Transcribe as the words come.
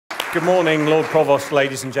Good morning, Lord Provost,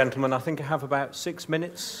 ladies and gentlemen. I think I have about 6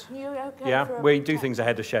 minutes. You okay? Yeah, we do things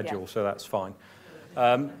ahead of schedule, so that's fine.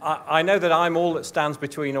 I know that I'm all that stands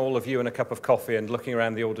between all of you and a cup of coffee, and looking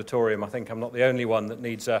around the auditorium, I think I'm not the only one that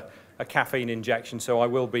needs a caffeine injection, so I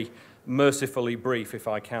will be mercifully brief if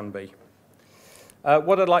I can be.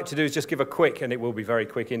 What I'd like to do is just give a quick, and it will be very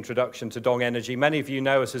quick, introduction to Dong Energy. Many of you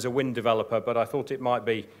know us as a wind developer, but I thought it might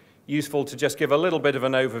be useful to just give a little bit of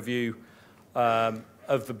an overview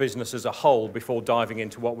of the business as a whole before diving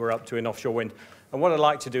into what we're up to in offshore wind. And what I'd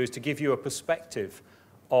like to do is to give you a perspective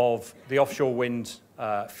of the offshore wind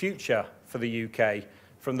future for the UK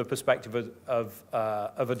from the perspective of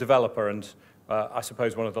a developer and I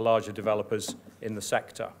suppose one of the larger developers in the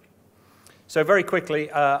sector. So very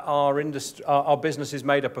quickly, our business is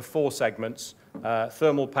made up of 4 segments: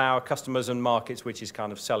 thermal power, customers and markets, which is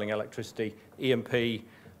kind of selling electricity, E&P,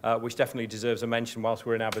 which definitely deserves a mention whilst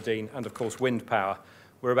we're in Aberdeen, and of course wind power.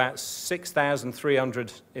 We're about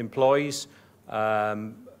 6,300 employees.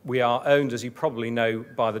 We are owned, as you probably know,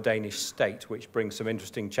 by the Danish state, which brings some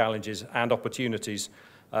interesting challenges and opportunities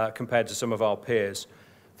compared to some of our peers.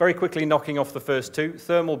 Very quickly, knocking off the first 2.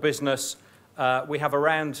 Thermal business, we have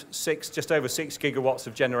around just over 6 gigawatts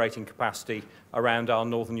of generating capacity around our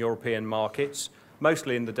Northern European markets,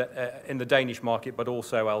 mostly in the Danish market, but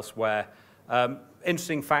also elsewhere.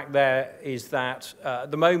 Interesting fact there is that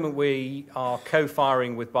at the moment we are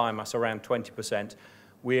co-firing with biomass around 20%.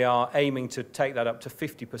 We are aiming to take that up to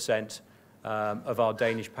 50% of our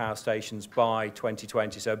Danish power stations by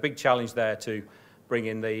 2020. So a big challenge there to bring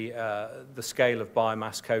in the scale of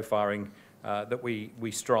biomass co-firing that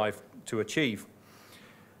we strive to achieve.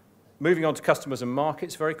 Moving on to customers and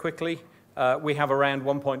markets very quickly. We have around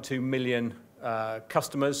 1.2 million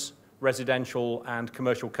customers, residential and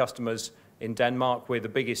commercial customers in Denmark. We're the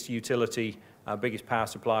biggest utility, biggest power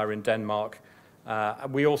supplier in Denmark.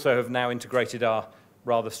 We also have now integrated our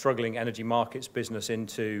rather struggling energy markets business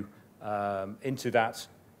into that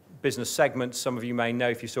business segment. Some of you may know,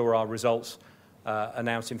 if you saw our results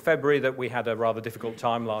announced in February, that we had a rather difficult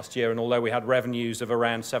time last year, and although we had revenues of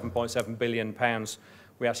around £7.7 billion,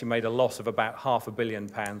 we actually made a loss of about £500 million,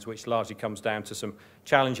 which largely comes down to some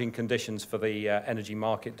challenging conditions for the energy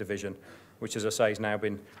market division, which, as I say, has now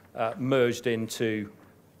been merged into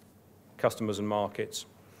customers and markets.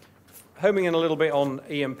 Homing in a little bit on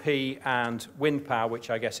E&P and wind power, which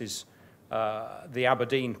I guess is the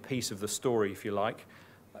Aberdeen piece of the story, if you like.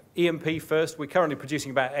 E&P first, we're currently producing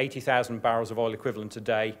about 80,000 barrels of oil equivalent a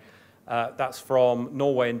day. That's from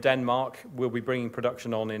Norway and Denmark. We'll be bringing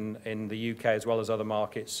production on in the UK as well as other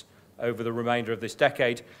markets over the remainder of this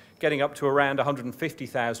decade, getting up to around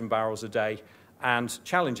 150,000 barrels a day, and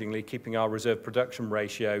challengingly keeping our reserve production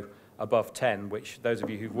ratio above 10, which those of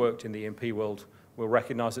you who've worked in the E&P world will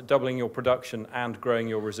recognise that doubling your production and growing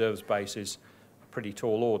your reserves base is a pretty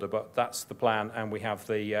tall order, but that's the plan, and we have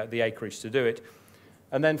the acreage to do it.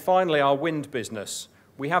 And then finally, our wind business.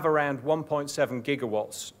 We have around 1.7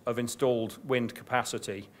 gigawatts of installed wind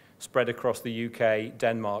capacity spread across the UK,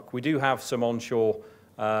 Denmark. We do have some onshore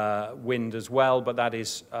wind as well, but that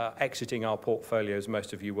is exiting our portfolio, as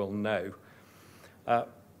most of you will know.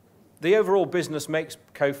 The overall business mix,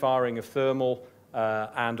 co-firing of thermal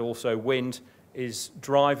and also wind, is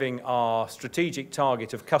driving our strategic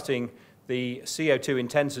target of cutting the CO2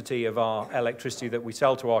 intensity of our electricity that we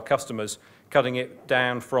sell to our customers, cutting it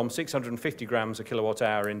down from 650 grams a kilowatt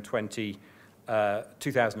hour in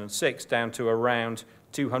 2006 down to around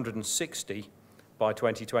 260 by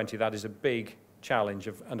 2020. That is a big challenge,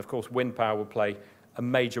 and of course wind power will play a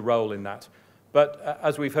major role in that. But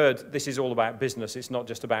as we've heard, this is all about business. It's not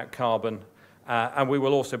just about carbon. And we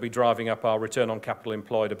will also be driving up our return on capital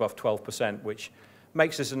employed above 12%, which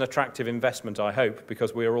makes us an attractive investment, I hope,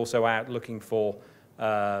 because we are also out looking for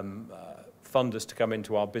funders to come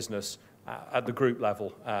into our business at the group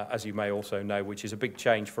level, as you may also know, which is a big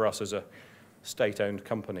change for us as a state-owned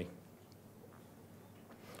company.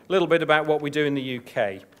 A little bit about what we do in the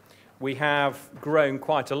UK. We have grown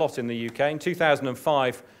quite a lot in the UK. In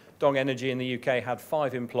 2005, Dong Energy in the UK had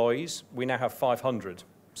 5 employees. We now have 500.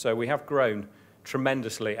 So we have grown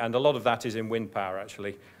tremendously, and a lot of that is in wind power,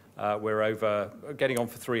 actually. We're getting on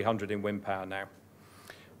for 300 in wind power now.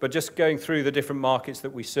 But just going through the different markets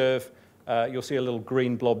that we serve, you'll see a little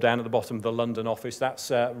green blob down at the bottom of the London office.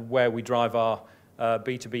 That's where we drive our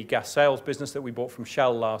B2B gas sales business that we bought from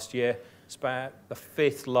Shell last year. It's about the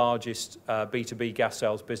 5th largest B2B gas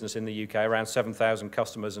sales business in the UK, around 7,000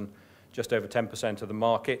 customers and just over 10% of the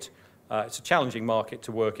market. It's a challenging market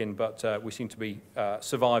to work in, but we seem to be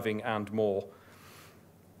surviving and more.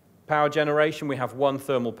 Power generation, we have 1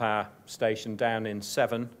 thermal power station down in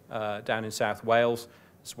Severn, down in South Wales.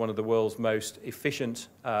 It's one of the world's most efficient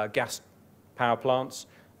gas power plants,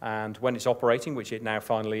 and when it's operating, which it now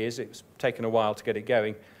finally is, it's taken a while to get it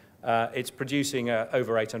going, it's producing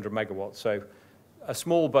over 800 megawatts, so a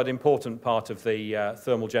small but important part of the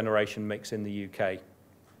thermal generation mix in the UK.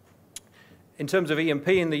 In terms of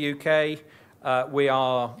E&P in the UK, we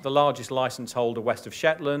are the largest licence holder west of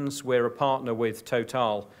Shetlands. We're a partner with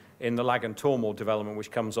Total in the Lag and Tormore development,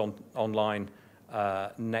 which comes online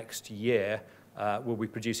next year. Will be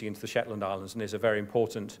producing into the Shetland Islands and is a very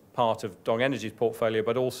important part of Dong Energy's portfolio,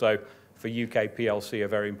 but also for UK PLC, a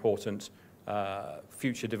very important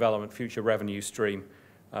future development, future revenue stream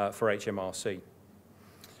for HMRC.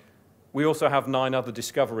 We also have 9 other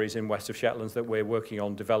discoveries in west of Shetlands that we're working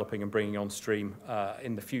on developing and bringing on stream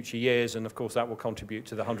in the future years, and of course that will contribute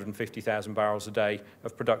to the 150,000 barrels a day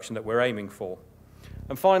of production that we're aiming for.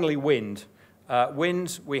 And finally, wind.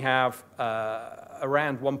 Wind, we have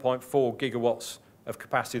around 1.4 gigawatts of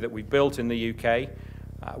capacity that we've built in the UK.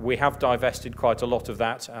 We have divested quite a lot of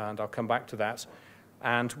that, and I'll come back to that.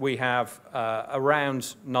 And we have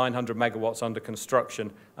around 900 megawatts under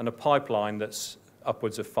construction and a pipeline that's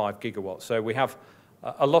upwards of 5 gigawatts. So we have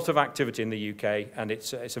a lot of activity in the UK, and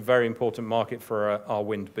it's a very important market for our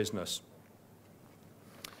wind business.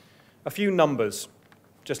 A few numbers,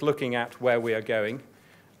 just looking at where we are going.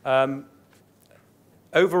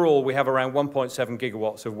 Overall, we have around 1.7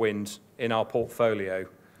 gigawatts of wind in our portfolio,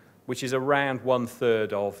 which is around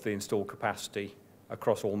 1/3 of the installed capacity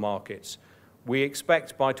across all markets. We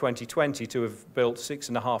expect by 2020 to have built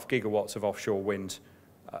 6.5 gigawatts of offshore wind,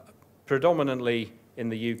 predominantly in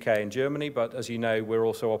the UK and Germany, but as you know, we're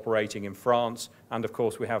also operating in France, and of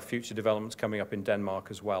course we have future developments coming up in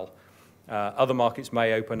Denmark as well. Other markets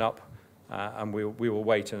may open up, and we will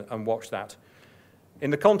wait and watch that. In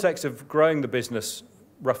the context of growing the business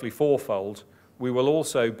roughly fourfold, we will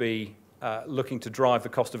also be looking to drive the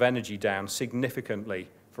cost of energy down significantly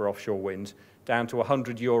for offshore wind, down to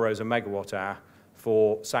 €100 a megawatt hour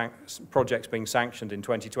for projects being sanctioned in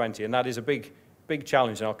 2020. And that is a big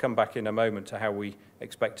challenge, and I'll come back in a moment to how we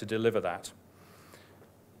expect to deliver that.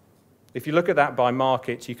 If you look at that by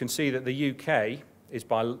market, you can see that the UK is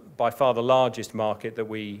by far the largest market that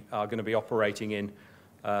we are going to be operating in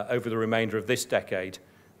over the remainder of this decade.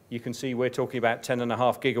 You can see we're talking about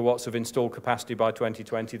 10.5 gigawatts of installed capacity by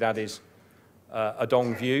 2020. That is a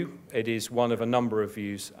Dong view. It is one of a number of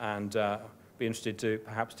views, and be interested to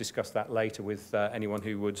perhaps discuss that later with anyone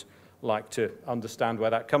who would like to understand where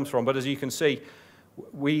that comes from. But as you can see,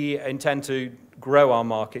 we intend to grow our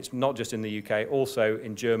markets, not just in the UK, also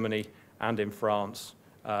in Germany and in France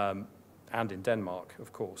and in Denmark,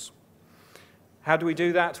 of course. How do we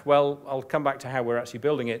do that? Well, I'll come back to how we're actually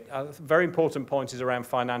building it. A very important point is around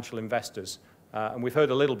financial investors, and we've heard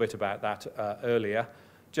a little bit about that earlier.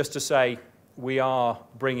 Just to say, we are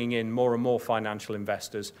bringing in more and more financial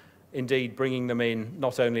investors, indeed bringing them in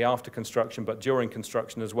not only after construction but during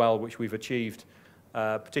construction as well, which we've achieved,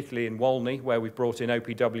 particularly in Walney, where we've brought in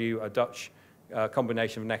OPW, a Dutch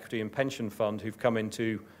combination of an equity and pension fund, who've come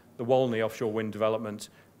into the Walney offshore wind development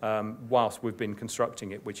whilst we've been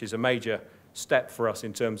constructing it, which is a major step for us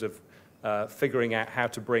in terms of figuring out how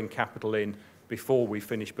to bring capital in before we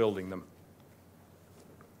finish building them.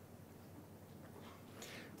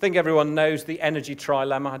 I think everyone knows the energy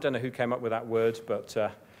trilemma. I don't know who came up with that word, but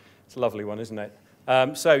it's a lovely one, isn't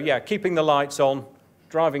it? So yeah, keeping the lights on,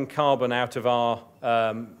 driving carbon out of our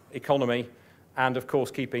economy, and of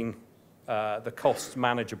course keeping the costs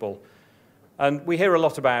manageable. And we hear a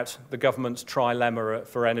lot about the government's trilemma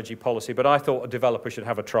for energy policy, but I thought a developer should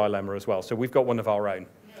have a trilemma as well, so we've got one of our own.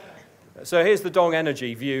 So here's the Dong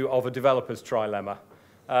Energy view of a developer's trilemma,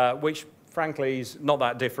 which frankly is not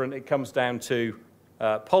that different. It comes down to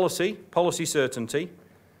policy certainty,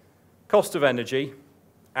 cost of energy,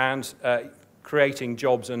 and creating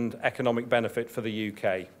jobs and economic benefit for the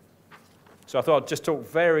UK. So I thought I'd just talk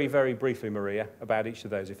very, very briefly, Maria, about each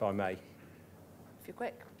of those, if I may. If you're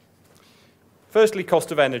quick. Firstly,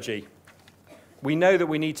 cost of energy. We know that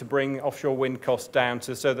we need to bring offshore wind costs down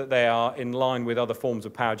so that they are in line with other forms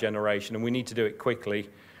of power generation, and we need to do it quickly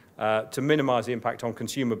to minimise the impact on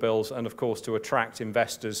consumer bills and, of course, to attract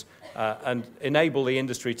investors and enable the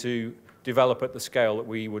industry to develop at the scale that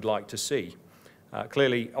we would like to see.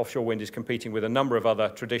 Clearly, offshore wind is competing with a number of other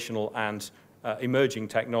traditional and emerging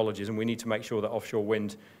technologies, and we need to make sure that offshore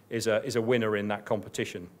wind is a winner in that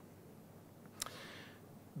competition.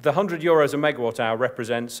 The €100 a megawatt hour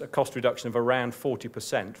represents a cost reduction of around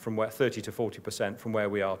 40% from 30 to 40% from where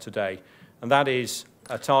we are today. And that is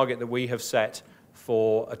a target that we have set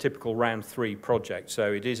for a typical round 3 project.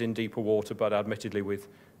 So it is in deeper water, but admittedly with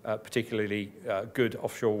particularly good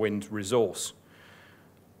offshore wind resource.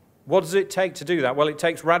 What does it take to do that? Well, it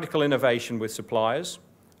takes radical innovation with suppliers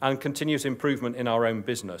and continuous improvement in our own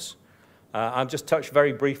business. I'll just touch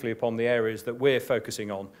very briefly upon the areas that we're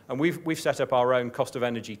focusing on. And we've set up our own cost of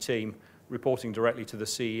energy team, reporting directly to the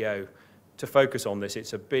CEO, to focus on this.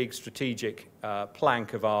 It's a big strategic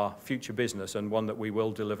plank of our future business and one that we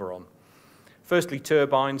will deliver on. Firstly,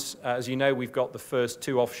 turbines. As you know, we've got the first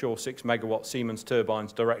 2 offshore 6 megawatt Siemens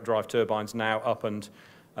turbines, direct drive turbines, now up and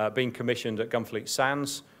being commissioned at Gunfleet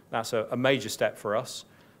Sands. That's a major step for us.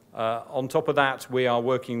 On top of that, we are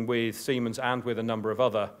working with Siemens and with a number of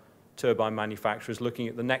other turbine manufacturers looking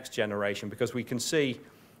at the next generation, because we can see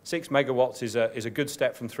 6 megawatts is a good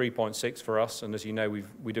step from 3.6 for us, and as you know,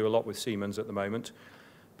 we do a lot with Siemens at the moment.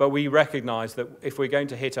 But we recognise that if we're going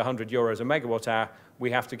to hit 100 euros a megawatt hour,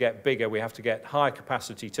 we have to get bigger, we have to get higher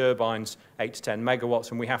capacity turbines, 8 to 10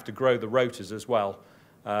 megawatts, and we have to grow the rotors as well,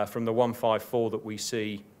 from the 154 that we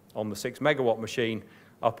see on the 6 megawatt machine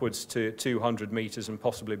upwards to 200 metres and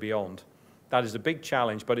possibly beyond. That is a big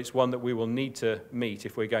challenge, but it's one that we will need to meet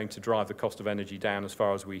if we're going to drive the cost of energy down as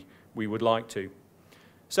far as we would like to.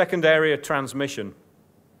 Second area, transmission.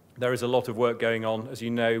 There is a lot of work going on. As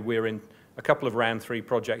you know, we're in a couple of round 3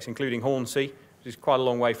 projects, including Hornsea, which is quite a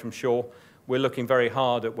long way from shore. We're looking very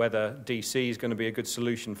hard at whether DC is going to be a good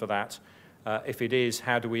solution for that. If it is,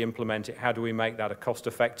 how do we implement it? How do we make that a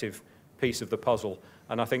cost-effective piece of the puzzle?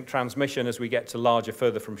 And I think transmission, as we get to larger,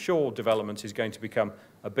 further from shore developments, is going to become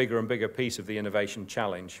a bigger and bigger piece of the innovation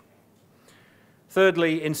challenge.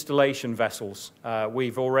 Thirdly, installation vessels.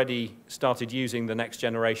 We've already started using the next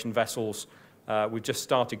generation vessels. We've just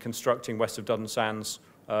started constructing west of Duddon Sands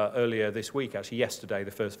earlier this week. Actually, yesterday,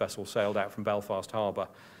 the first vessel sailed out from Belfast Harbour.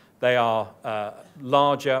 They are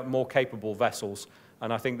larger, more capable vessels,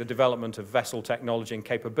 and I think the development of vessel technology and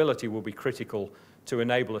capability will be critical to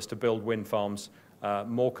enable us to build wind farms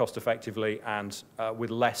more cost effectively and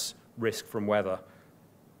with less risk from weather.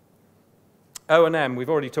 O&M, we've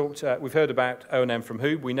already talked, we've heard about O&M from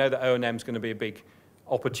Hoob. We know that O&M is going to be a big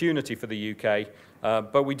opportunity for the UK,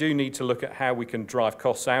 but we do need to look at how we can drive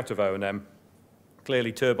costs out of O&M.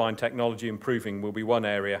 Clearly, turbine technology improving will be one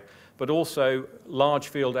area, but also large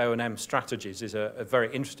field O&M strategies is a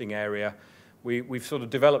very interesting area. We've sort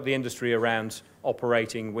of developed the industry around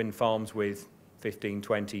operating wind farms with 15,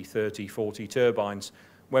 20, 30, 40 turbines.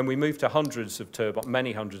 When we move to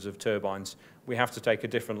many hundreds of turbines, we have to take a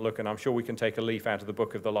different look, and I'm sure we can take a leaf out of the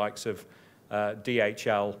book of the likes of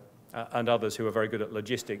DHL and others who are very good at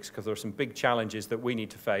logistics, because there are some big challenges that we need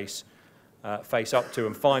to face up to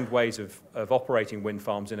and find ways of operating wind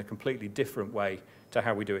farms in a completely different way to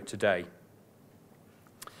how we do it today.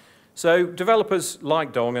 So developers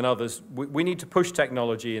like Dong and others, we need to push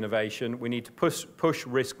technology innovation, we need to push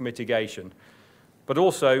risk mitigation, but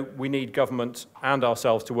also we need government and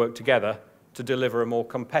ourselves to work together to deliver a more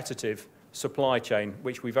competitive supply chain,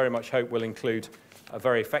 which we very much hope will include a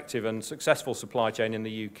very effective and successful supply chain in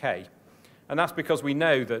the UK. And that's because we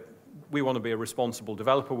know that we want to be a responsible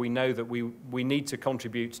developer. We know that we need to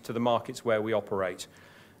contribute to the markets where we operate.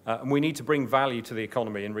 And we need to bring value to the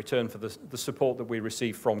economy in return for the support that we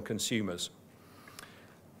receive from consumers.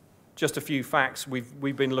 Just a few facts.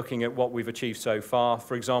 We've been looking at what we've achieved so far.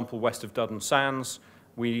 For example, west of Duddon Sands,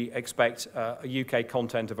 we expect a UK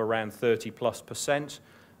content of around 30+%.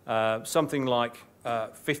 Something like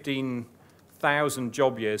 15,000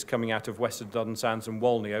 job years coming out of west of Duddon Sands and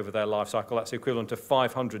Walney over their life cycle. That's equivalent to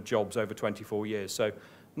 500 jobs over 24 years. So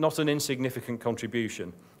not an insignificant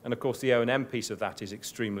contribution. And of course, the O&M piece of that is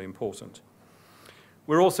extremely important.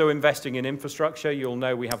 We're also investing in infrastructure. You'll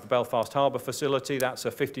know we have the Belfast Harbour facility. That's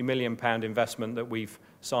a £50 million investment that we've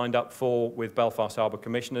signed up for with Belfast Harbour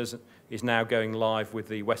Commissioners, is now going live with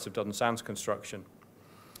the west of Duddon Sands construction.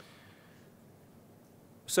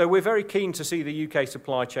 So we're very keen to see the UK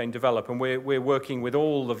supply chain develop, and we're working with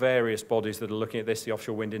all the various bodies that are looking at this, the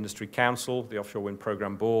Offshore Wind Industry Council, the Offshore Wind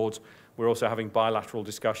Programme Board. We're also having bilateral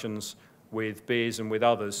discussions with BIS and with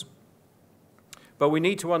others. But we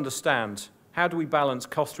need to understand, how do we balance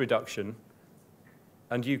cost reduction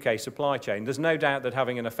and UK supply chain? There's no doubt that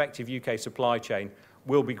having an effective UK supply chain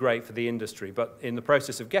will be great for the industry, but in the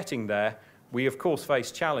process of getting there, we of course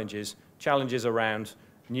face challenges around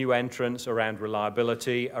new entrants, around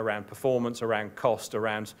reliability, around performance, around cost,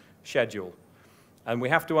 around schedule. And we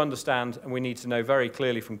have to understand, and we need to know very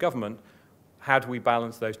clearly from government, how do we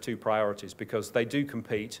balance those two priorities, because they do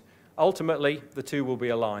compete. Ultimately, the two will be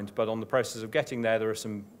aligned, but on the process of getting there, there are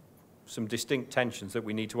some distinct tensions that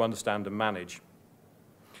we need to understand and manage.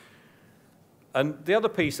 And the other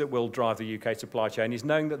piece that will drive the UK supply chain is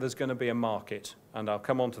knowing that there's going to be a market, and I'll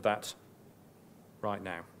come on to that right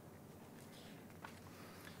now.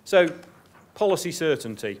 So Policy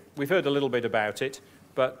certainty. We've heard a little bit about it,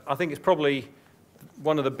 but I think it's probably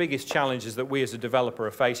one of the biggest challenges that we as a developer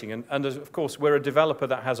are facing. And of course, we're a developer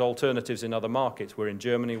that has alternatives in other markets. We're in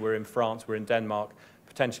Germany, we're in France, we're in Denmark,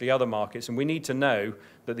 potentially other markets, and we need to know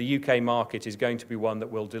that the UK market is going to be one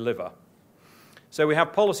that will deliver. So we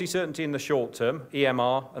have policy certainty in the short term,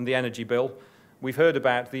 EMR and the energy bill. We've heard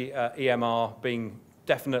about the EMR being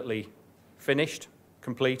definitely finished,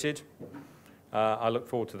 completed. I look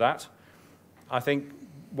forward to that. I think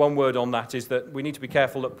one word on that is that we need to be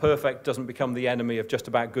careful that perfect doesn't become the enemy of just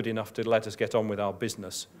about good enough to let us get on with our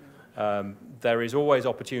business. There is always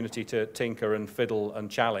opportunity to tinker and fiddle and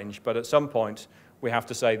challenge, but at some point we have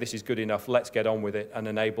to say this is good enough, let's get on with it and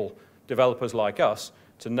enable developers like us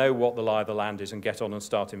to know what the lie of the land is and get on and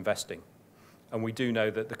start investing. And we do know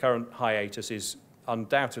that the current hiatus is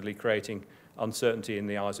undoubtedly creating uncertainty in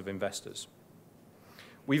the eyes of investors.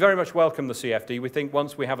 We very much welcome the CFD. We think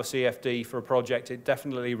once we have a CFD for a project, it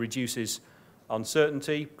definitely reduces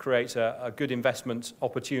uncertainty, creates a good investment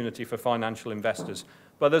opportunity for financial investors.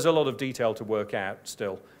 But there's a lot of detail to work out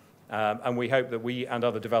still. And we hope that we and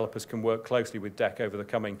other developers can work closely with DEC over the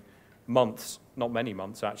coming months, not many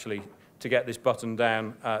months actually, to get this buttoned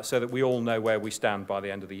down so that we all know where we stand by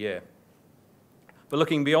the end of the year. But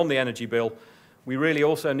looking beyond the energy bill, we really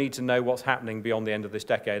also need to know what's happening beyond the end of this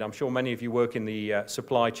decade. I'm sure many of you work in the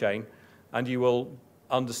supply chain, and you will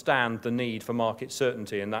understand the need for market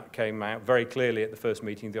certainty, and that came out very clearly at the first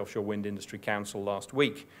meeting of the Offshore Wind Industry Council last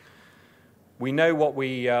week. We know what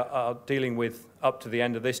we are dealing with up to the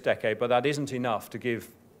end of this decade, but that isn't enough to give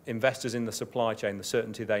investors in the supply chain the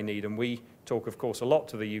certainty they need. And we talk, of course, a lot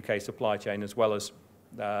to the UK supply chain as well as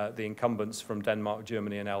the incumbents from Denmark,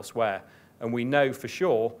 Germany and elsewhere. And we know for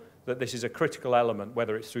sure that this is a critical element,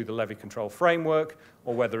 whether it's through the levy control framework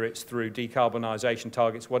or whether it's through decarbonisation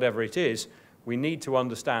targets, whatever it is, we need to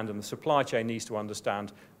understand, and the supply chain needs to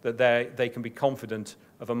understand, that they can be confident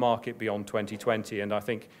of a market beyond 2020. And I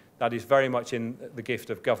think that is very much in the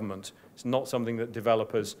gift of government. It's not something that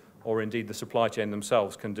developers or indeed the supply chain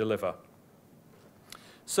themselves can deliver.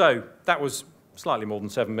 So that was slightly more than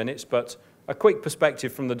 7 minutes, but a quick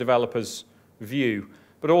perspective from the developer's view.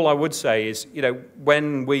 But all I would say is, you know,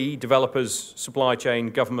 when we, developers, supply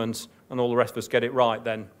chain, government, and all the rest of us get it right,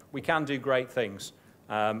 then we can do great things.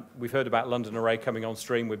 We've heard about London Array coming on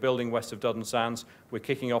stream. We're building west of Duddon Sands. We're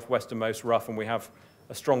kicking off Westernmost Rough, and we have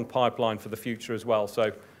a strong pipeline for the future as well.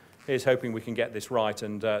 So here's hoping we can get this right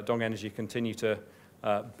and Dong Energy continue to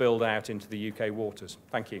build out into the UK waters.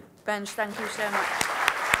 Thank you. Benj, thank you so much.